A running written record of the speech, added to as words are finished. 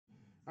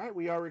All right,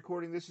 we are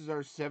recording. This is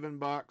our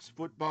 7-box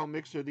football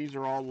mixer. These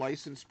are all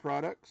licensed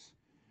products,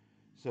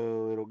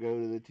 so it'll go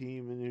to the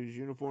team in whose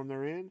uniform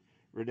they're in.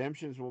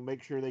 Redemptions will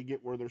make sure they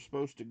get where they're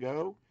supposed to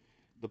go.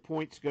 The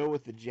points go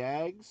with the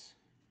Jags,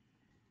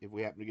 if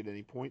we happen to get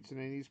any points in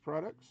any of these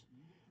products.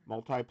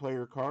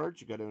 Multiplayer cards,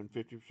 you got to own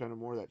 50% or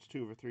more. That's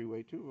 2 of a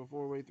 3-way, 2 of a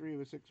 4-way, 3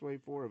 of a 6-way,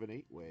 4 of an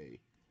 8-way.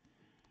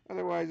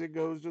 Otherwise, it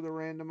goes to the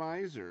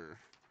randomizer.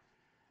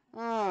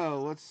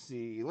 Oh, let's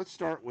see. Let's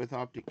start with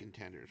Optic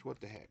Contenders.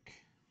 What the heck?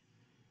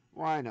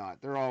 Why not?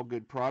 They're all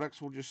good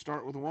products. We'll just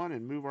start with one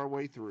and move our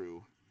way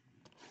through.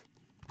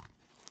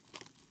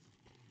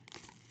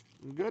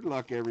 Good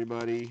luck,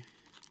 everybody.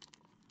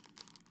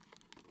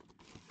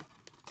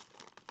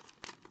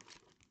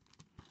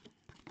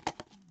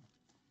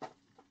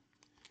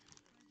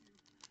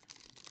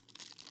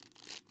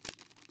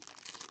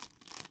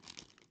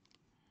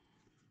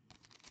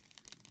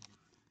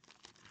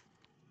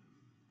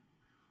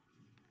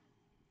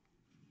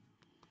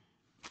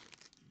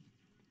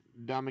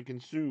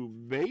 Ndamukong Suh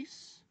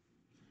base.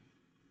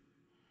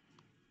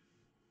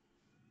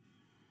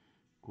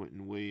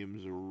 Quentin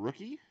Williams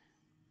rookie.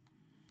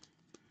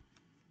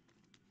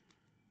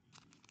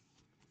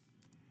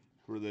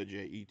 For the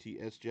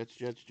Jets,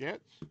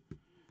 Jets.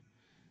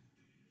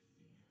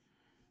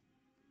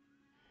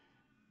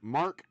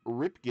 Mark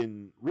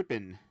Rypien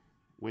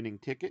winning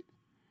ticket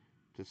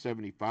to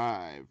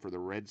 75 for the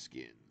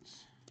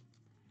Redskins.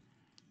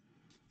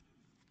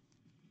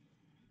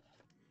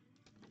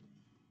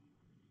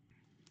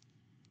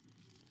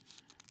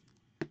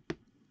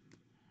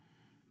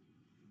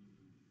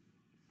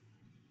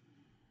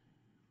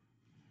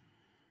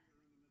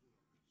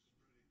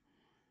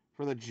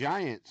 For the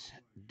Giants,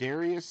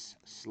 Darius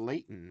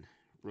Slayton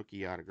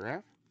rookie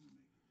autograph.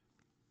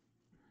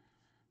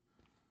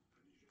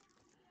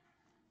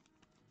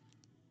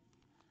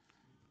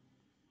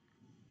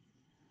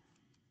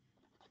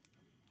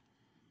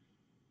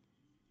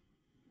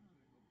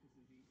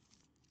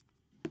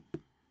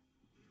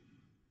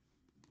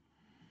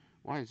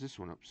 Why is this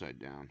one upside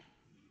down?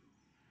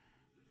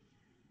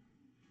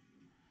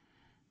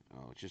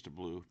 Oh, it's just a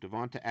blue.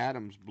 Devonta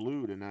Adams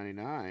blue to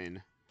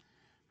 99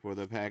 for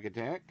the Pack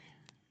Attack.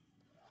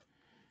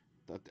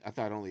 I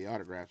thought only the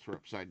autographs were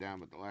upside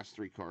down, but the last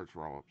 3 cards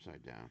were all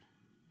upside down.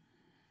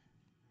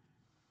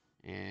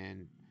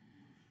 And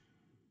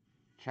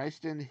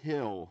Trysten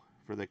Hill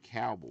for the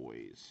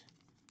Cowboys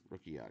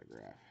rookie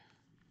autograph.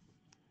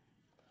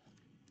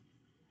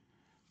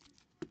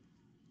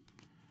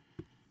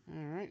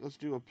 All right, let's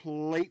do a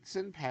plates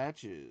and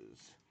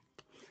patches.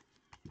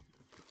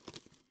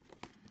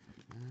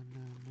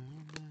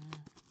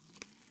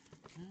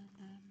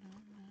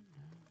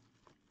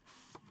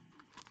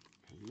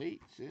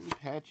 Plates and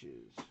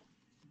patches.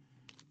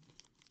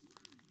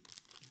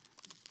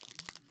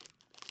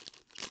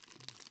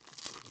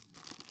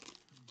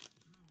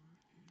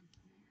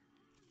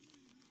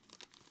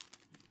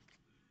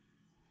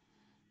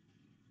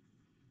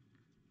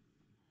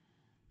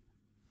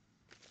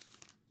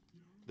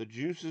 The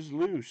juice is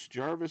loose.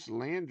 Jarvis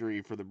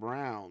Landry for the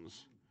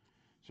Browns.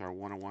 It's our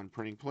 101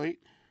 printing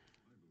plate.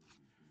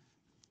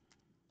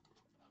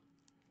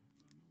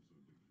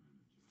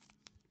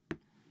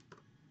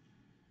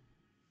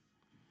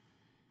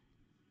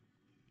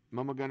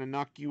 Mama gonna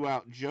knock you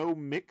out. Joe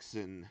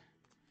Mixon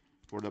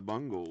for the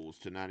Bungles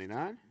to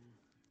 99.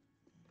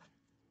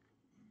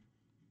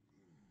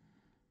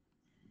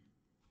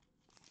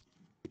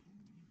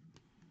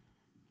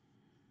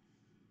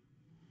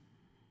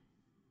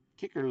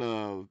 Kicker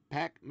Love,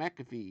 Pat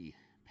McAfee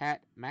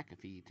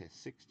to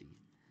 60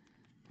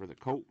 for the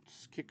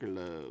Colts. Kicker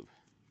Love.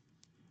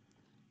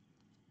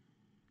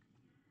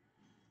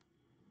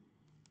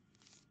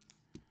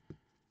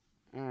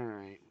 All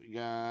right, we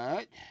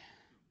got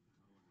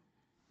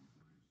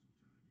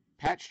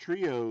Patch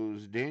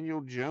Trios,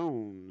 Daniel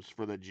Jones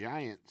for the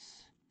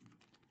Giants.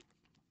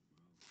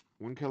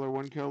 One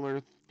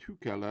color, 2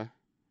 color.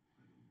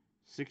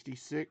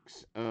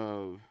 66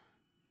 of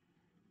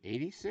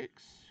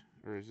 86?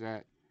 Or is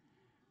that?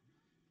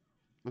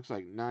 Looks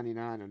like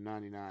 99 of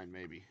 99,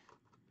 maybe.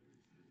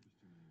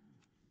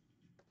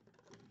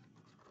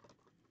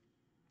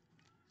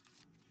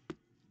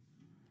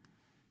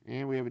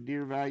 And we have a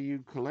dear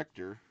valued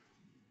collector.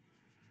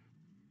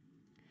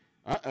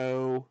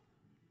 Uh-oh.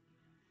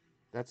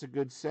 That's a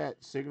good set.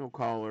 Signal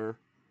Caller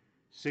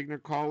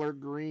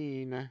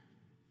green.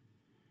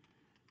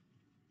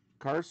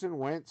 Carson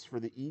Wentz for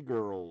the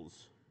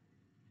E-Girls.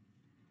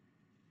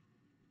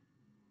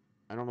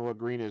 I don't know what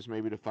green is.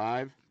 Maybe to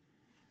 5.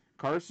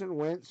 Carson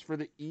Wentz for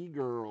the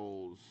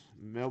E-Girls.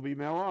 Melby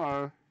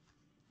Mellar.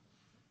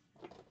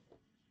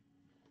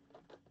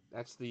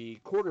 That's the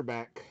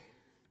quarterback.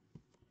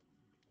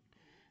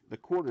 The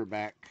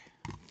quarterback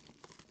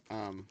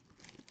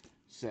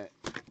set.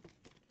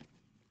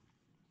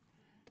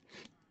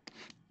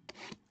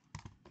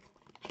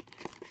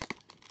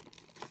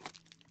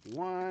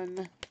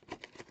 One,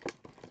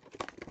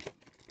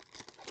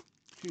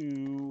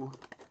 2,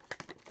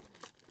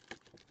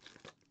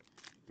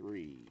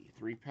 3.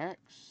 3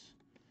 packs.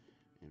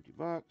 Empty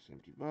box.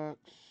 Empty box.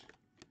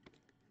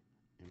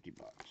 Empty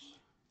box.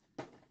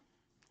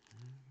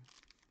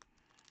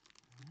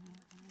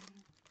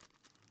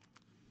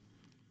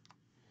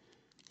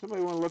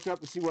 Somebody want to look up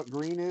to see what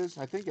green is?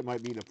 I think it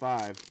might be the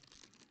 5.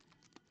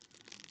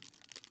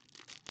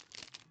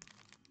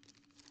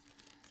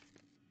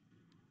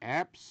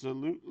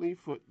 Absolutely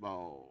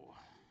Football.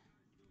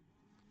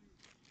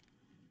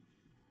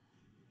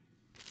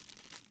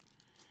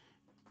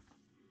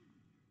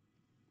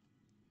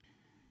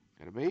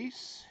 Got a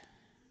base.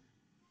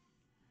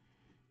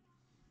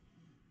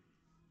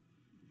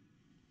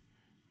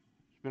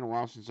 It's been a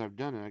while since I've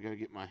done it. I got to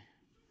get my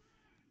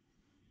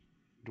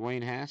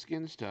Dwayne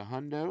Haskins to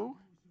Hundo.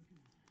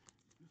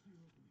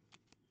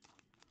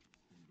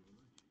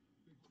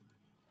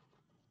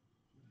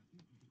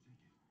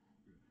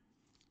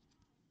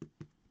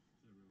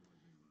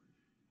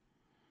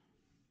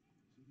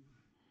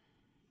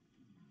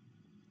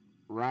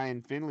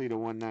 Ryan Finley to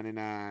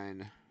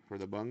 199 for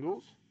the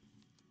Bungles.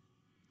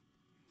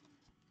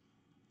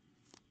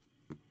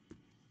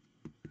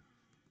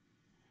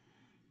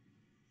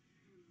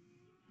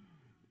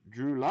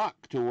 Drew Lock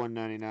to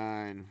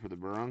 199 for the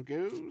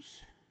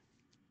Broncos.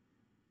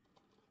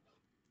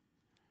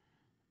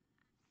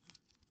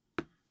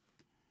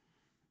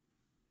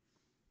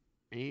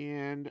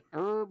 And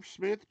Herb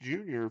Smith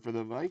Jr. for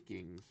the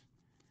Vikings.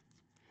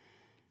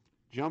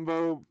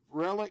 Jumbo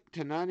Relic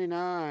to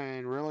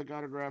 99. Relic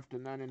autograph to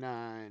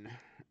 99.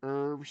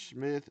 Herb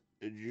Smith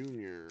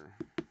Jr.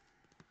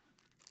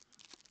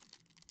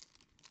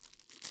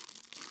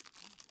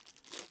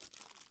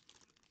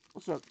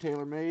 What's up,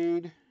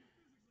 TaylorMade?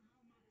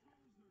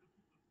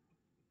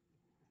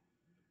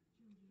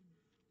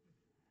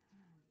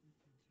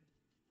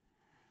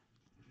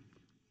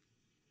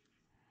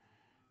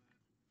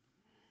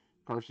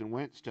 Carson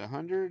Wentz to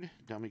 100.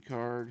 Dummy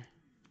card.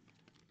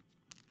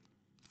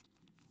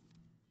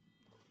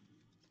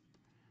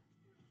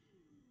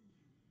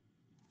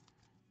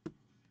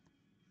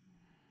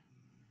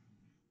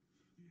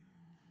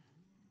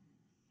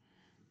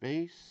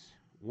 Base.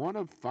 1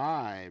 of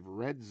 5.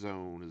 Red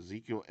Zone.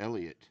 Ezekiel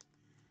Elliott.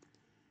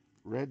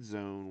 Red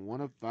Zone.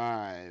 1 of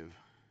 5.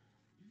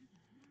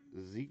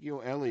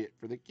 Ezekiel Elliott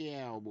for the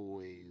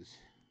Cowboys.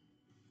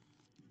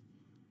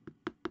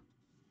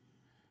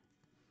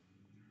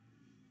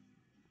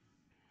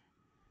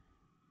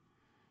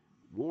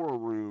 War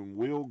Room.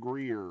 Will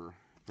Greer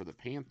for the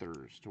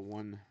Panthers to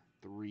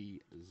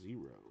 130.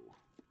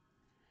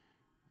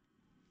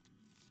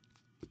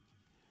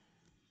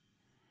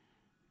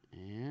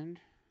 And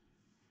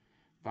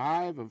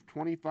 5 of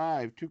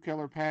 25.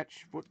 2-color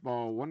patch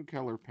football.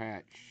 1-color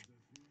patch.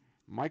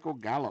 Michael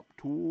Gallup.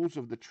 Tools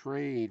of the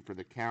trade for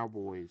the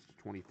Cowboys to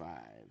 25.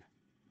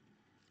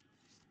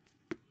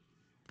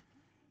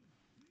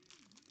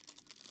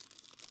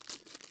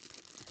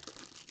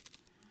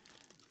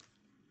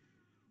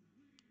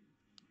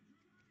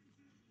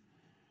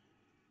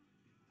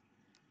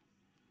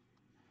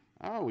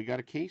 Oh, we got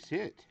a case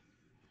hit.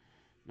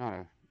 Not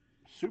a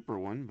super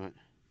one, but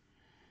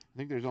I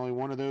think there's only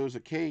one of those a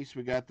case.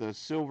 We got the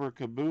Silver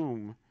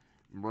Kaboom.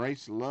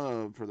 Bryce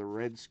Love for the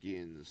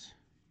Redskins.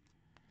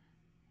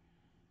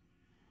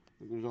 I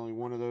think there's only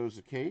one of those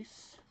a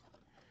case.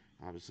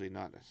 Obviously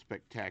not a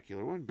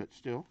spectacular one, but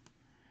still,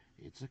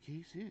 it's a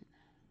case hit.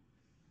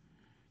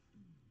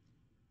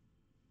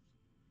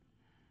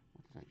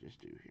 What did I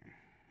just do here?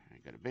 I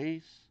got a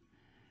base.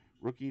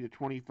 Rookie to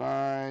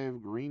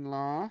 25,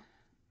 Greenlaw.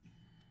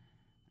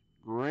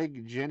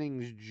 Greg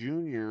Jennings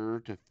Jr.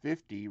 to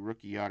 50,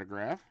 rookie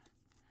autograph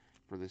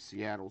for the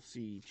Seattle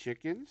Sea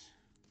Chickens.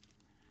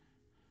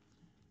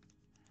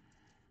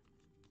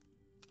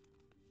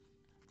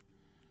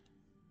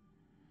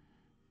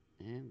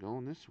 And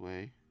going this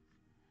way,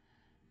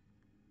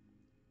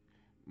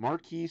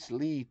 Marquise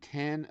Lee,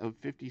 10 of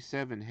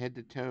 57, head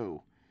to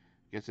toe.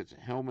 Guess it's a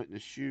helmet and a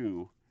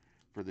shoe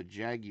for the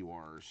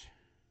Jaguars.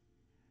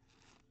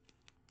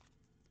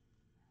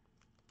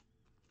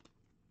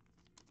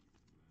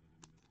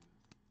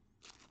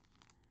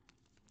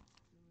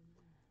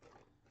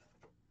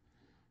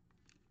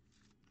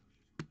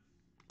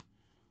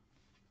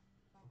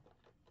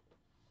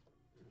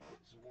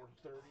 Some more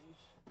 30s.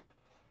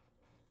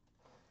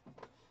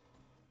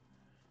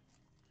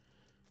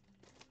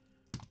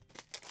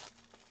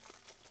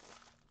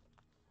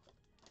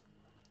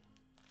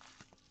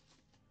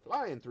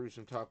 Flying through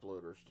some top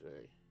loaders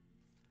today.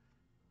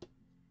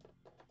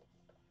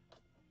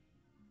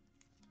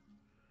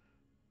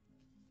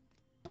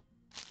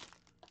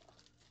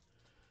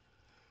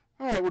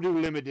 All right, we'll do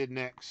limited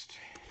next.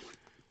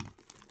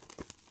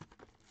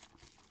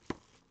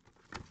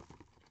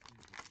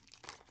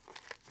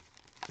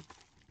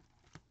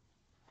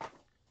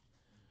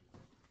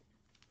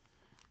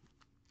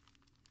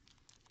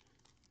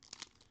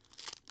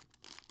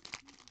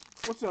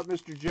 What's up,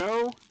 Mr.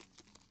 Joe?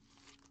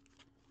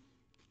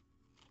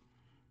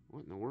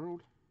 What in the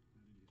world?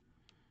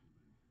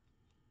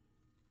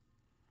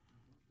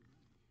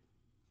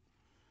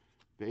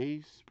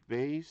 Base,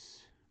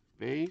 base,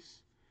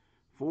 base.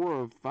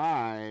 4 of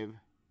 5.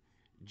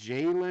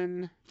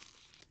 Jalen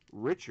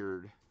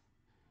Richard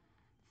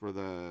for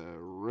the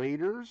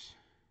Raiders.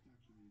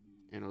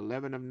 And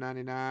 11 of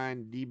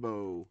 99,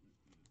 Debo.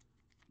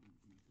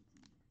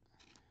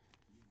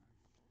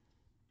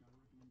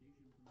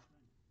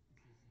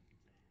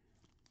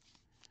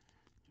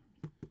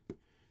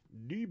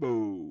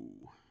 Debo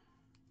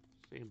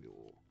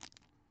Samuel.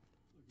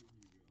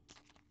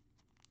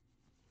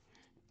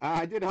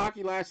 I did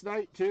hockey last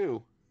night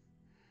too.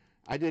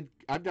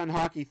 I've done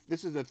hockey.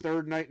 This is the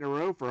third night in a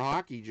row for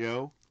hockey,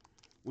 Joe.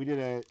 We did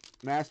a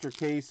master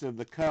case of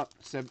the Cup,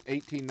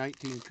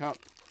 18-19 Cup.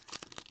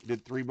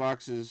 Did 3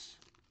 boxes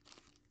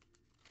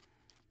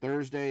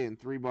Thursday and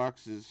 3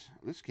 boxes.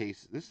 This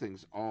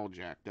thing's all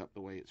jacked up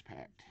the way it's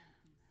packed.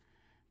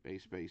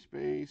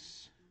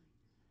 Base.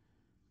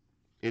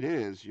 It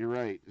is. You're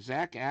right.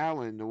 Zach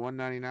Allen to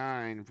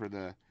 199 for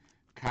the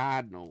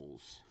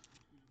Cardinals.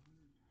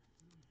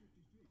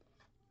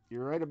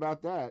 You're right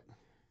about that.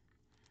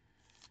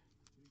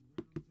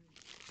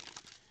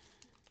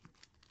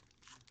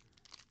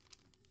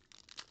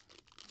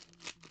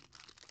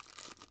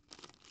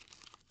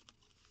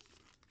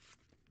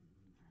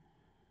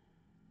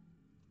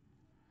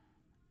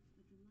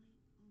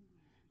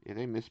 Yeah,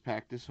 they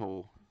mispacked this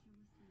whole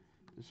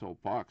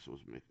box was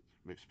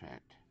mixed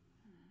packed.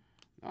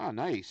 Ah,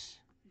 nice.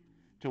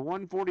 To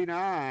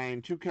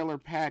 149, 2-color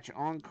patch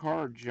on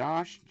card,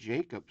 Josh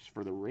Jacobs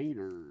for the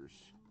Raiders.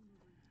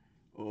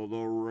 Oh, the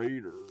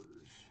Raiders.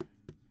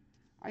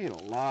 I hit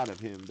a lot of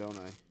him, don't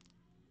I?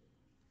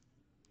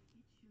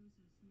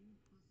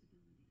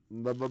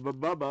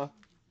 Bubba.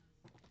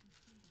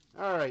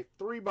 All right,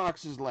 3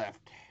 boxes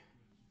left.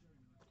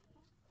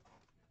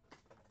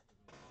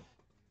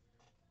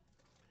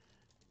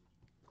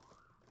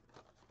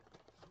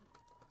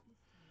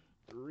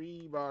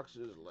 3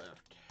 boxes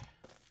left.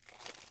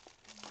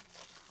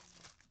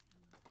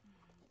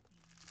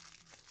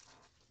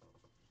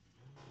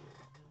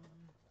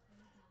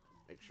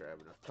 Make sure I have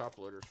enough top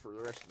loaders for the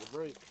rest of the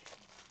break.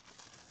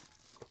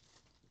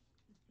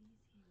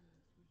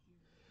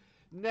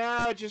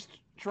 No, just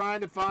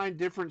trying to find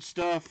different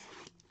stuff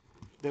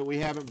that we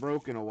haven't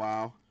broken a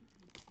while.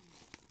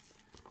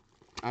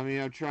 I mean,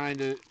 I'm trying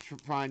to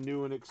find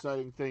new and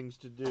exciting things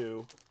to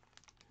do.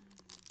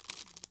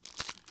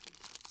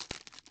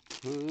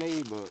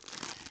 Playbook.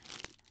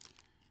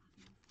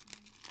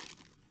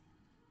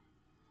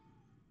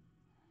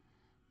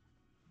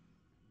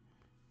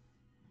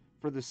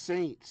 For the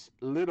Saints,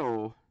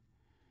 little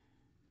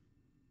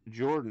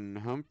Jordan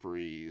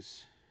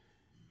Humphreys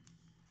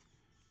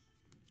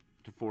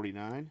to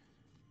 49.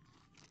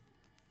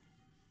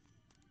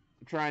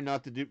 I'm trying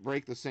not to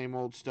break the same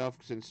old stuff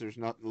since there's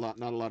not a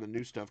lot of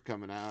new stuff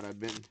coming out. I've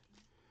been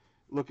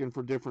looking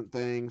for different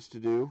things to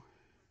do.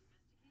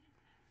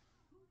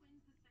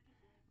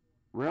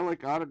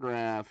 Relic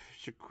autograph,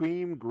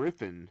 Shaquem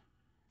Griffin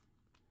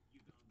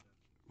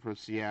for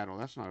Seattle.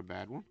 That's not a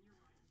bad one.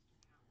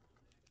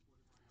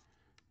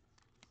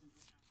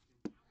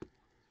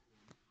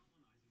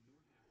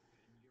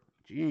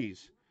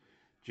 Jeez.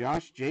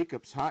 Josh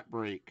Jacobs, hot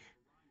break.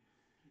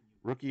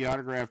 Rookie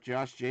autograph,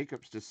 Josh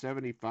Jacobs to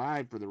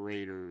 75 for the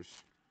Raiders.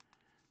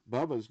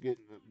 Bubba's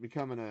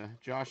becoming a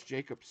Josh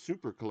Jacobs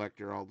super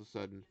collector all of a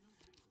sudden.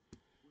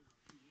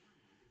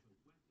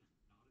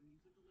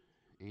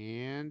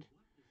 And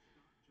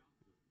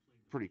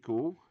pretty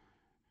cool.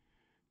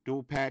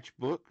 Dual patch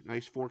book.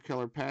 Nice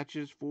 4-color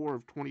patches. 4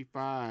 of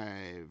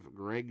 25.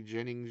 Greg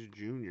Jennings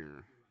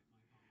Jr.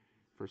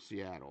 for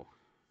Seattle.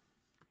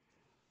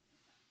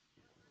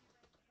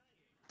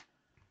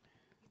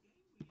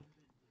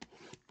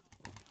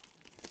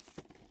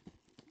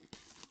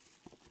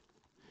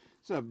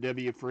 What's up,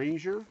 W.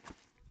 Frazier?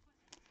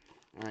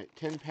 All right,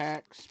 10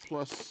 packs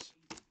plus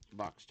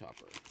box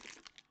topper.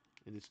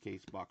 In this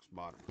case, box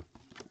bottomer.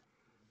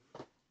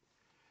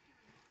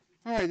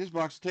 All right, this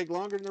box will take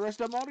longer than the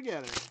rest of them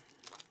altogether.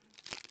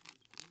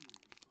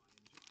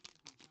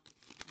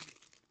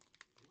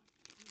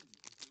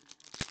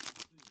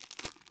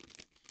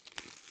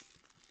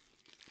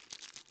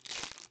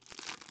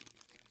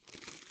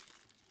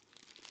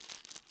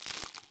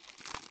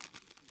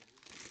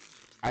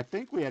 I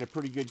think we had a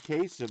pretty good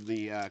case of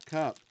the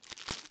Cup.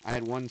 I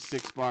had one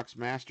 6-box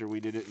master. We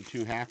did it in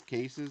 2 half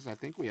cases. I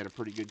think we had a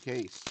pretty good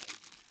case.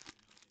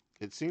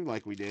 It seemed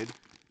like we did.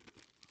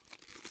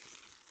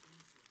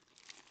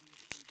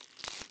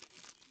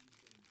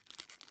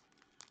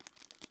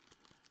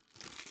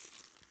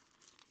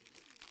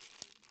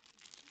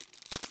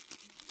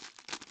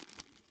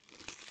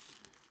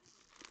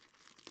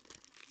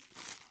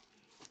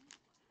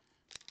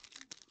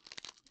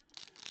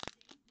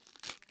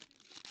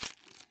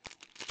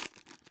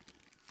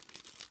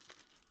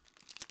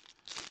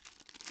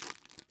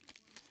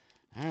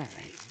 All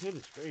right,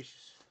 goodness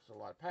gracious, that's a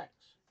lot of packs.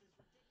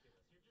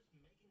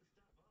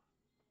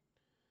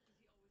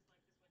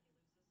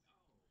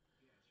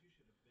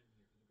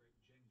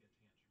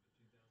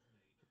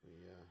 Let me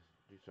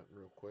do something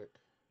real quick.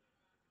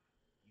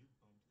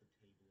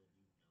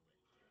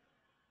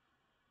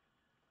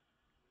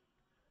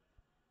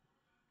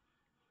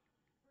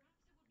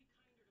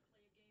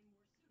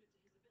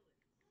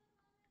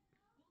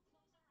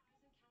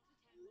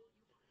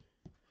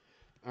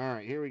 All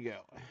right, here we go.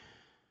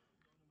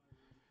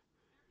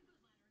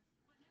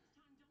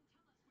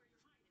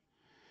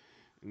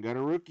 Got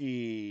a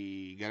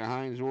rookie. Got a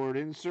Hines Ward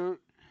insert.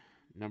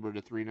 Number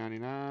to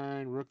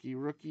 399.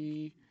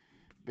 Rookie.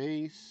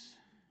 Base.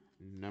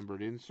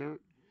 Numbered insert.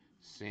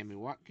 Sammy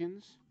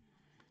Watkins.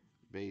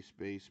 Base.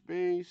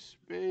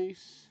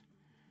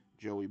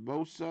 Joey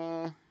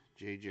Bosa.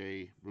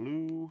 JJ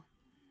Blue.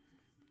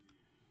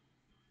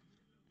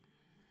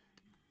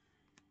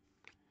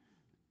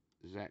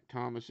 Zach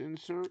Thomas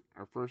insert.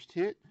 Our first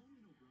hit.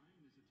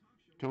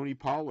 Tony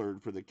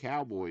Pollard for the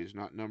Cowboys.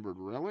 Not numbered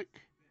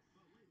relic.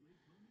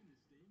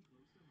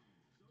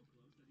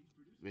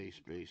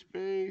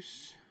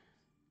 Base.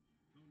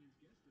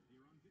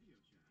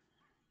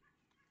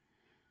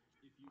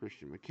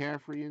 Christian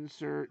McCaffrey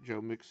insert.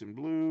 Joe Mixon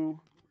blue.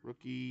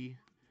 Rookie.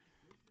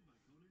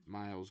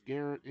 Myles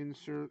Garrett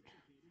insert.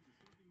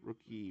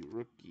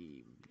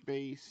 Rookie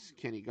base.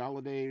 Kenny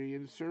Golladay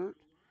insert.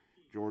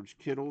 George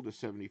Kittle to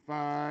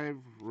 75.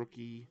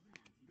 Rookie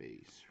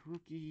base.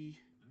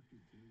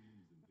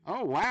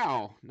 Oh,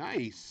 wow.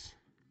 Nice.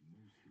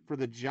 For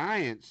the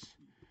Giants,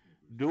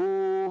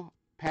 dual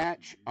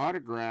patch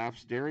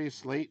autographs, Darius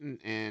Slayton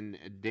and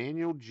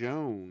Daniel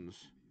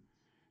Jones.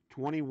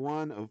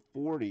 21 of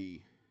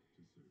 40.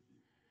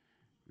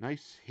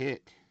 Nice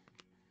hit.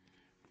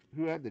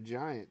 Who had the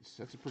Giants?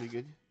 That's a pretty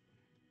good.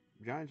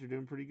 Giants are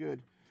doing pretty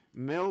good.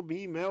 Mel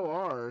B, Mel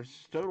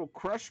R's total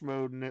crush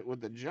mode in it with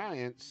the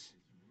Giants.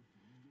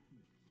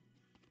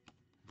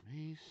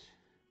 Nice.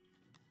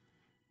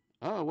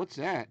 Oh, what's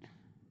that?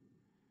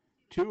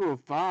 2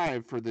 of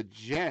 5 for the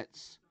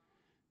Jets.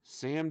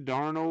 Sam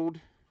Darnold,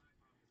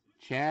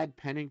 Chad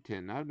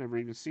Pennington. I've never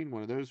even seen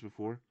one of those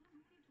before.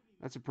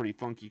 That's a pretty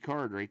funky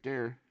card right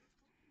there.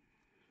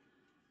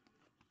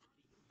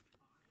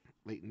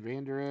 Leighton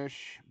Vander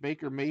Esch.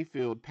 Baker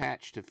Mayfield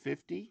patch to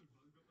 50.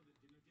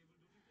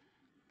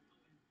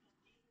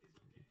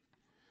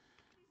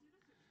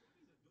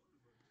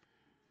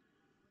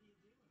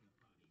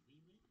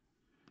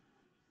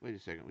 Wait a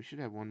second. We should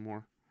have one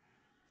more.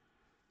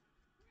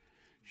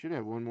 Should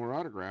have one more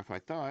autograph, I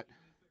thought.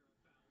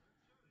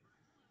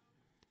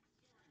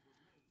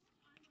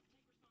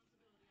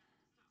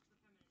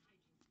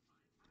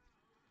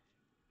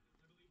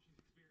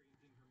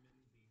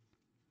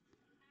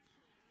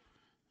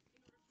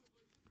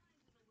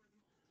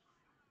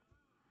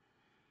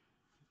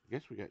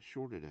 Guess we got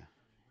shorted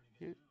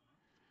a hit.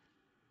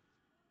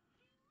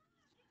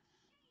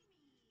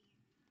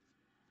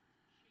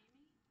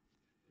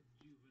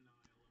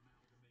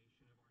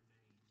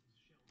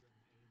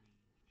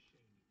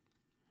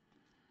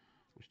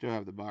 We still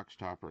have the box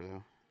topper,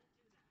 though.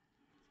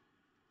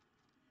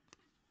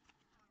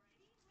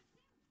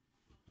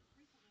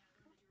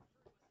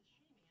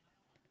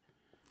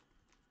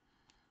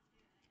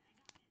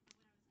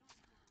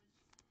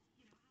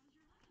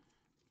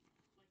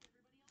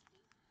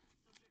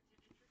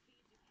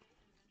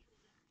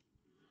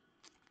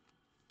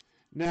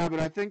 No, but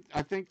I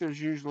think there's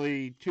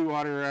usually 2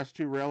 autographs,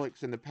 2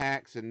 relics in the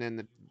packs, and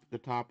then the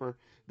topper.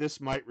 This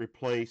might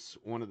replace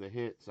one of the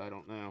hits. I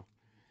don't know.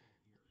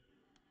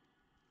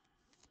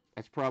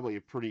 That's probably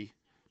a pretty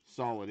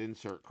solid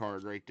insert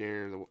card right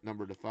there, the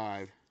number to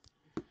 5.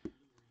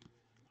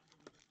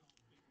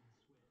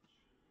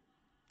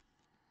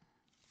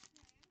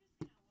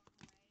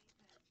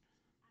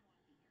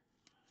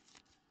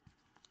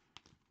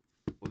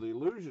 Well, the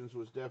Illusions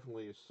was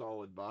definitely a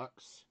solid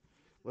box.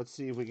 Let's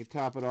see if we can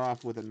top it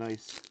off with a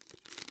nice.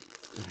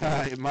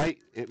 It might,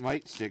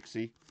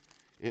 Stixie.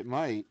 It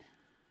might.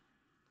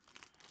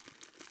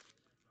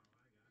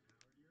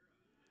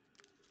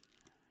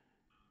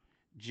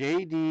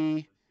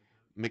 J.D.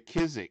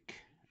 McKissick,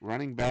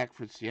 running back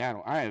for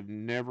Seattle. I have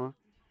never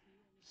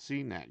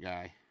seen that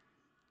guy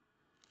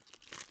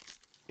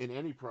in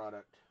any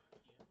product.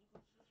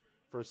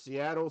 For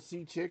Seattle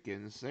Sea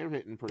Chickens, they're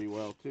hitting pretty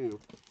well too.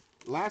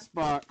 Last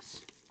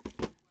box,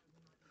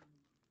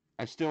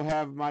 I still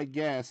have my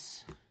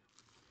guess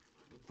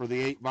for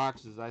the 8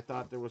 boxes. I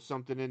thought there was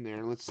something in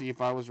there. Let's see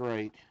if I was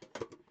right.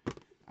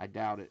 I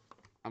doubt it.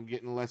 I'm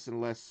getting less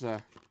and less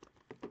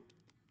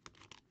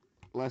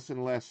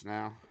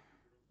now.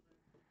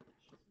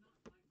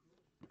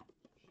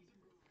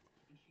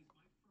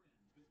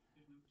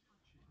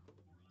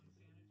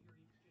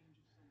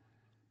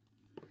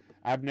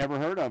 I've never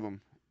heard of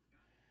them.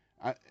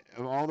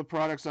 Of all the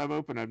products I've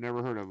opened, I've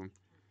never heard of them.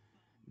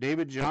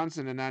 David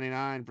Johnson to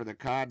 99 for the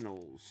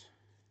Cardinals.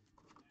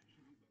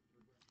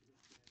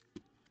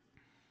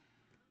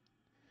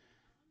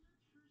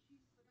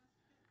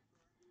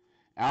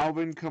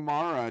 Alvin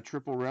Kamara,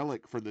 triple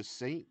relic for the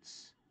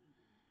Saints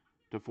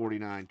to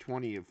 49,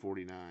 20 of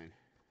 49.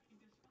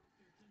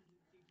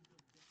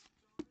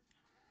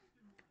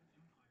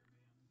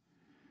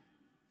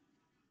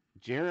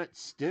 Jarrett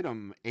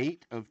Stidham,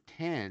 8 of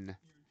 10.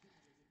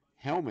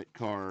 Helmet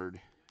card.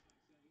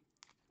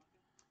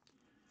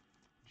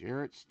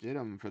 Jarrett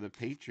Stidham for the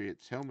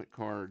Patriots, helmet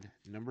card,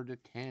 number to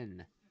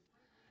 10.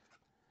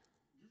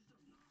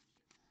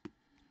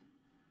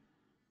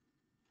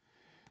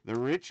 The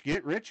rich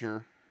get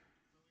richer.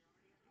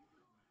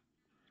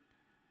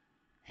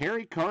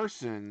 Harry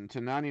Carson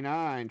to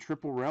 99,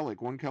 triple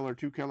relic, one color,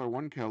 two color,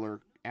 one color,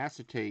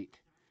 acetate.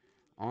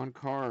 On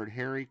card,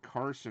 Harry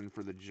Carson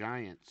for the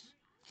Giants.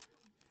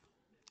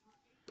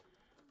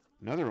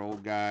 Another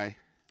old guy.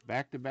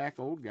 Back-to-back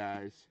old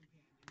guys.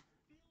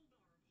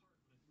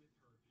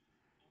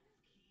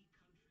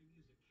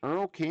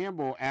 Earl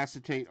Campbell,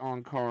 acetate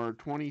on card,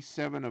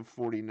 27 of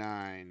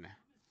 49.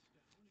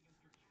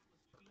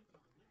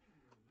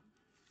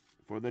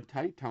 For the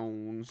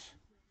Titans.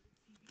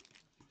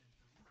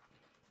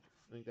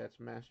 I think that's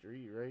Master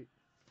E, right?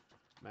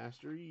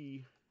 Master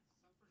E.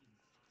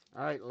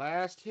 All right,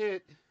 last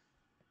hit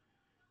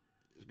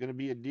is going to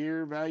be a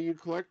deer value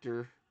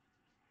collector.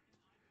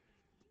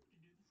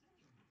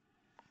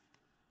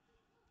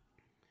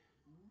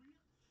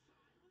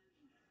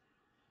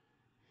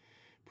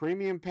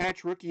 Premium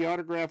patch rookie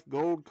autograph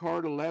gold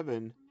card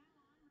 11.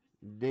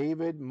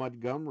 David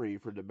Montgomery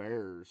for the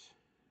Bears.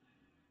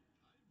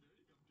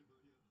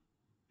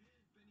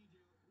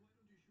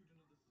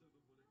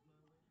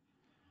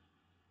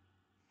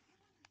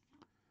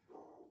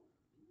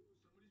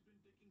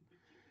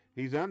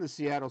 He's on the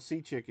Seattle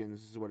Sea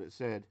Chickens, is what it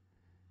said.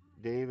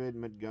 David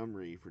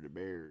Montgomery for the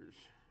Bears.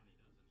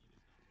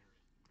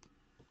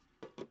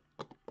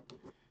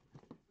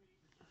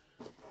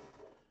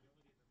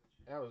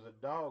 That was a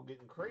dog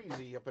getting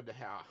crazy up in the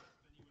house.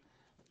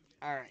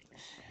 All right.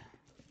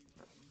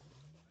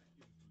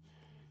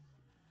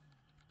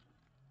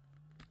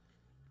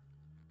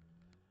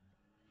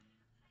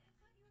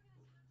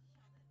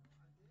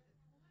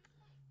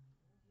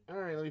 All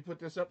right, let me put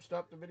this up,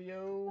 stop the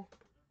video.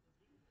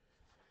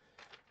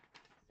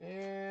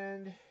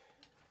 And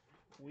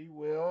we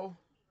will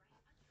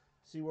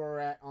see where we're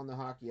at on the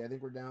hockey. I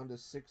think we're down to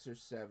 6 or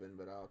 7,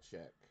 but I'll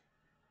check.